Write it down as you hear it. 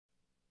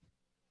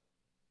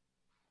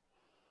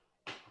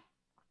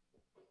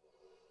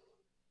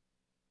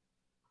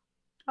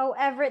Oh,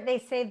 Everett, they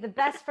saved the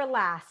best for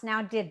last.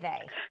 Now, did they?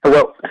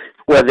 Well,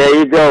 well, there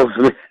you go.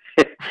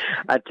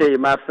 I tell you,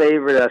 my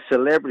favorite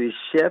celebrity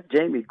chef,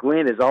 Jamie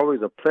Gwen, is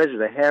always a pleasure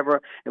to have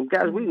her. And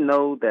guys, we Mm.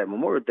 know that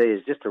Memorial Day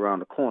is just around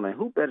the corner. And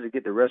who better to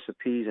get the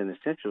recipes and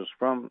essentials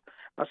from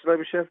our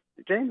celebrity chef,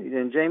 Jamie?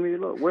 And Jamie,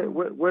 look,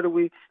 where do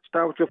we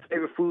start with your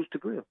favorite foods to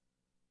grill?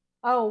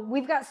 Oh,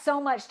 we've got so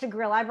much to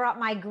grill. I brought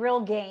my grill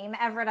game.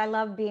 Everett, I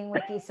love being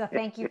with you. So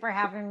thank you for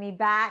having me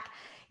back.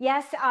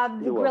 Yes, the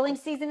You're grilling welcome.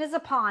 season is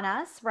upon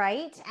us,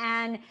 right?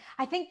 And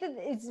I think that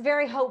it's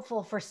very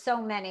hopeful for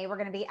so many. We're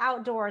going to be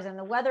outdoors and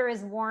the weather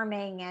is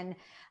warming and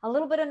a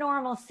little bit of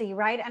normalcy,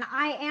 right? And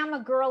I am a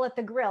girl at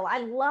the grill. I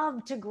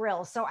love to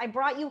grill. So I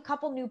brought you a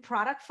couple new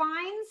product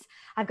finds.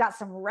 I've got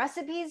some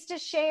recipes to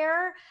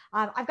share.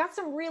 I've got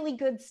some really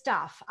good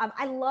stuff.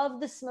 I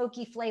love the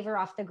smoky flavor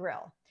off the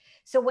grill.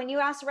 So when you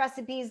ask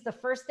recipes, the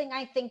first thing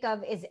I think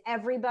of is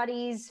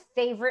everybody's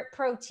favorite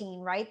protein,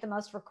 right? The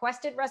most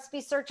requested recipe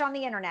search on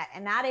the internet,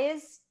 and that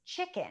is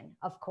chicken,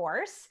 of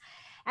course.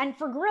 And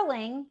for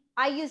grilling,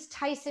 I use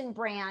Tyson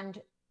brand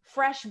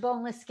fresh,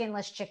 boneless,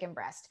 skinless chicken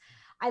breast.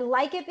 I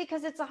like it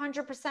because it's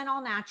 100%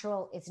 all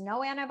natural. It's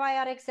no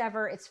antibiotics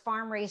ever. It's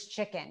farm raised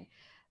chicken.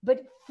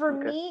 But for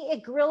Okay. me,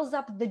 it grills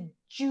up the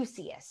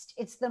juiciest.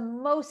 It's the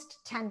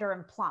most tender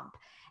and plump.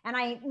 And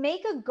I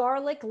make a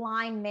garlic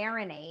lime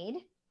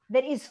marinade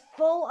that is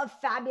full of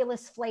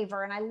fabulous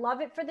flavor. And I love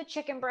it for the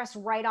chicken breast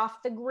right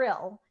off the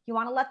grill. You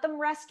want to let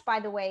them rest, by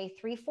the way,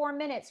 3-4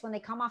 minutes when they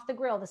come off the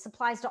grill. This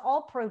applies to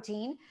all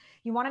protein.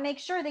 You want to make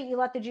sure that you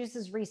let the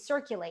juices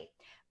recirculate.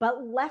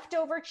 But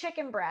leftover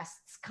chicken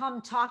breasts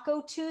come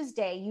Taco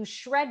Tuesday, you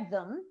shred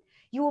them.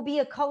 You will be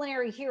a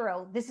culinary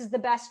hero. This is the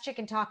best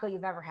chicken taco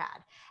you've ever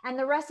had. And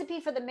the recipe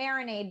for the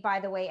marinade,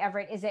 by the way,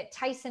 Everett, is at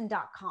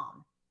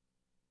Tyson.com.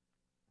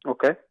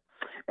 Okay.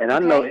 And I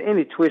know Okay.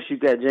 any twist you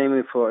got,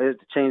 Jamie, for it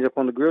to change up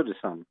on the grill to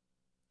something.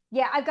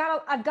 Yeah, I've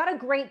got a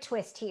great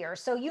twist here.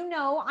 So you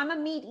know, I'm a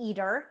meat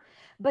eater,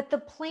 but the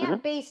Hmm.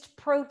 plant-based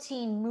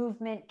protein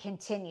movement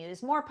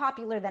continues, more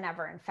popular than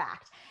ever, in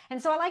fact.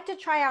 And so I like to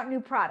try out new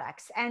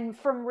products. And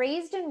from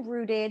Raised and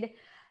Rooted,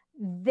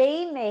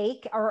 they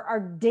make or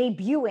are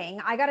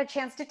debuting. I got a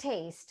chance to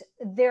taste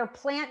their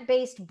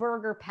plant-based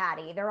burger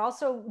patty. They're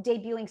also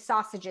debuting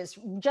sausages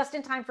just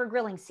in time for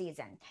grilling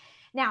season.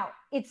 Now,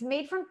 it's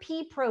made from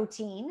pea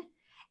protein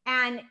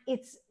and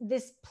it's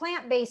this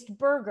plant-based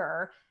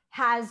burger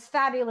has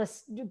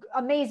fabulous,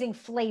 amazing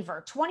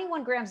flavor.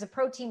 21 grams of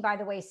protein, by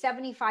the way,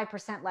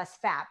 75% less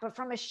fat. But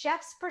from a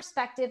chef's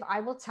perspective,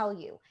 I will tell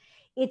you,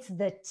 it's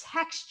the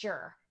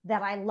texture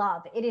that I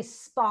love. It is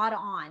spot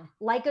on,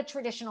 like a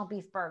traditional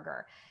beef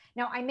burger.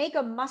 Now, I make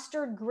a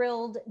mustard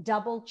grilled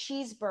double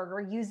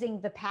cheeseburger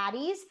using the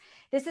patties.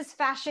 This is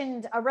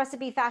fashioned, a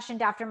recipe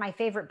fashioned after my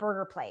favorite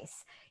burger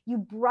place. You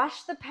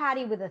brush the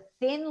patty with a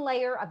thin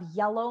layer of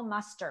yellow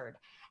mustard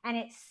and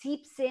it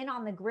seeps in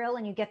on the grill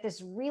and you get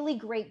this really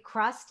great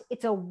crust.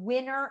 It's a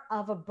winner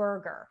of a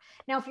burger.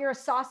 Now, if you're a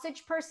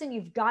sausage person,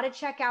 you've got to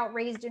check out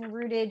Raised and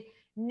Rooted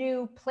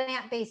new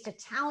plant-based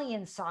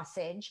Italian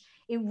sausage.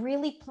 It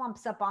really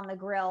plumps up on the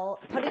grill.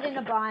 Put it in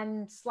a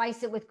bun,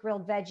 slice it with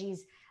grilled veggies.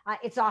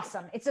 It's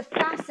awesome. It's a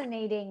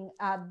fascinating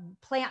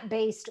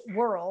plant-based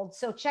world.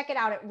 So check it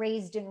out at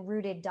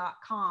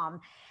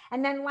raisedandrooted.com.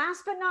 And then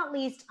last but not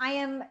least, I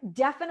am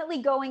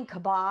definitely going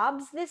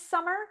kebabs this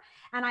summer.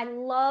 And I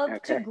love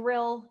to Okay.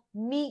 grill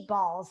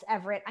meatballs,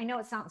 Everett. I know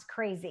it sounds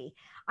crazy.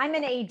 I'm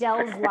an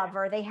Adele's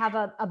lover. They have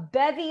a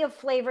bevy of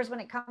flavors when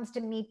it comes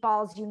to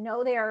meatballs. You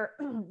know, they're,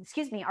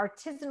 excuse me,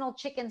 artisanal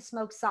chicken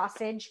smoked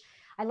sausage.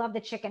 I love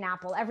the chicken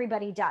apple.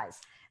 Everybody does.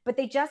 But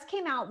they just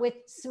came out with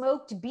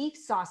smoked beef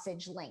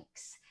sausage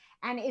links.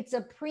 And it's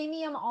a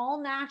premium,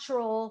 all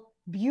natural,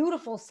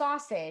 beautiful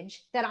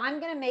sausage that I'm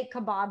going to make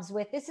kebabs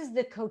with. This is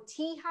the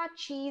cotija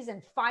cheese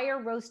and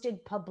fire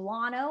roasted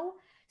poblano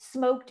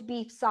smoked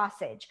beef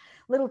sausage.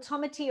 Little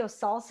tomatillo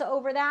salsa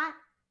over that.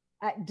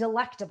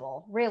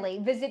 Delectable, really.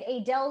 Visit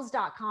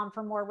adels.com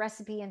for more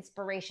recipe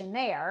inspiration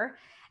there.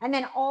 And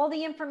then all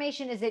the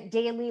information is at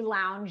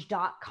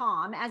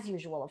dailylounge.com, as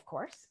usual, of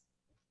course.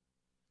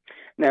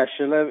 Now,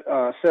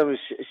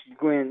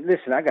 Gwen,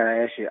 listen, I gotta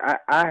ask you.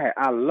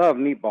 I love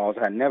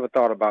meatballs. I never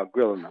thought about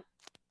grilling them,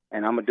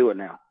 and I'm gonna do it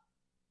now.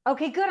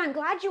 Okay, good. I'm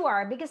glad you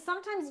are because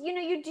sometimes,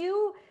 you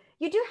do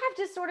have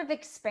to sort of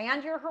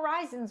expand your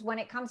horizons when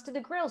it comes to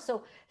the grill.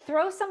 So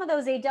throw some of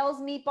those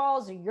Adele's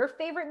meatballs or your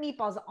favorite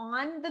meatballs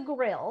on the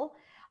grill.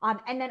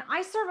 And then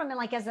I serve them in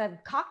like as a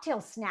cocktail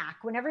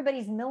snack when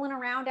everybody's milling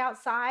around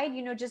outside,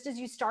 just as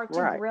you start to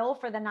Right. grill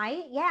for the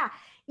night. Yeah,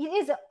 it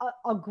is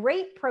a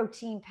great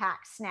protein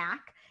packed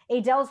snack.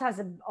 Adele's has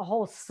a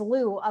whole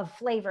slew of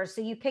flavors,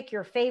 so you pick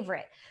your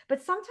favorite.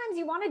 But sometimes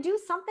you want to do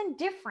something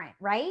different,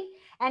 right?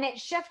 And at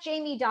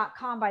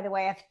chefjamie.com, by the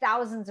way, I have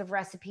thousands of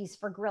recipes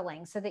for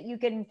grilling so that you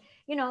can,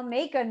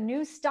 make a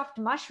new stuffed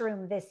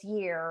mushroom this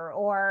year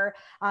or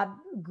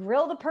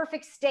grill the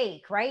perfect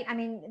steak, right? I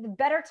mean,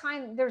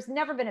 there's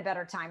never been a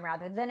better time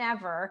rather than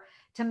ever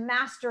to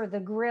master the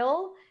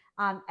grill.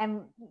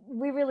 And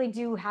we really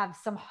do have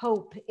some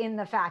hope in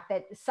the fact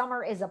that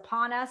summer is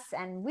upon us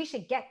and we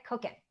should get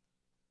cooking.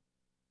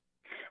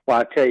 Well,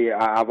 I tell you,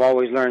 I've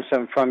always learned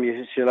something from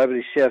you.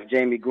 Celebrity Chef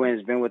Jamie Gwen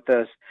has been with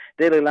us.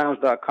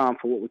 DailyLounge.com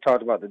for what we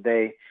talked about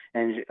today,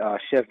 and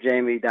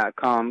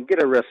ChefJamie.com.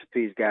 Get her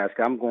recipes, guys.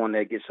 I'm going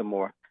there to get some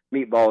more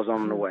meatballs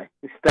on the way.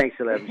 Thanks,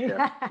 Celebrity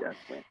Chef.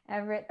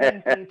 Everett,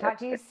 thank you. Talk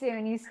to you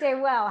soon. You stay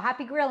well.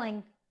 Happy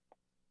grilling.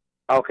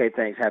 Okay,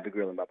 thanks. Happy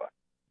grilling. Bye-bye.